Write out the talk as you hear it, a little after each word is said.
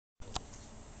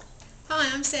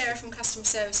Hi, I'm Sarah from Customer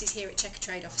Services here at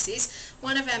Checkatrade offices.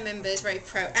 One of our members, very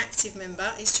proactive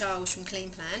member, is Charles from Clean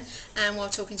Plan, and while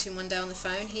talking to him one day on the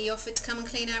phone, he offered to come and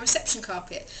clean our reception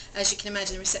carpet. As you can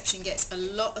imagine, the reception gets a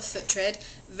lot of foot tread,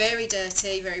 very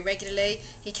dirty, very regularly.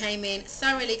 He came in,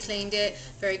 thoroughly cleaned it,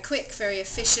 very quick, very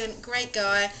efficient, great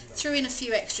guy, threw in a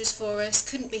few extras for us,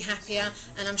 couldn't be happier,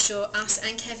 and I'm sure us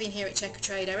and Kevin here at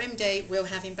Checkatrade, our MD, will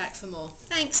have him back for more.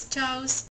 Thanks, Charles.